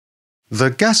The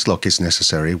gas lock is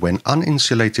necessary when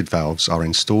uninsulated valves are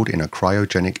installed in a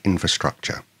cryogenic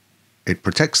infrastructure. It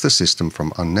protects the system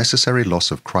from unnecessary loss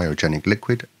of cryogenic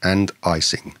liquid and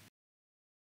icing.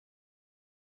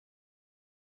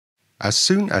 As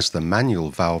soon as the manual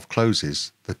valve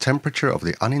closes, the temperature of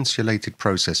the uninsulated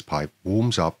process pipe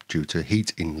warms up due to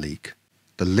heat inleak.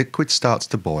 The liquid starts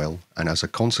to boil, and as a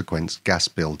consequence, gas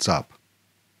builds up.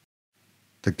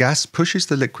 The gas pushes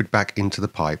the liquid back into the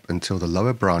pipe until the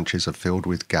lower branches are filled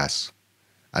with gas,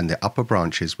 and the upper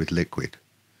branches with liquid,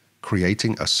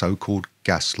 creating a so-called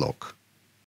gas lock.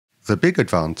 The big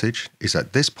advantage is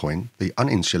at this point the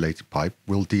uninsulated pipe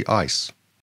will de-ice.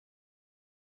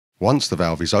 Once the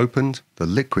valve is opened, the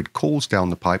liquid cools down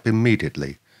the pipe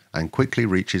immediately and quickly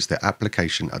reaches the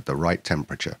application at the right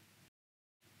temperature.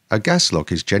 A gas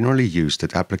lock is generally used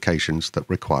at applications that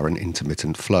require an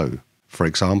intermittent flow. For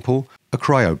example, a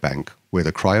cryobank, where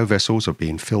the cryo vessels are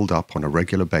being filled up on a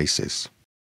regular basis.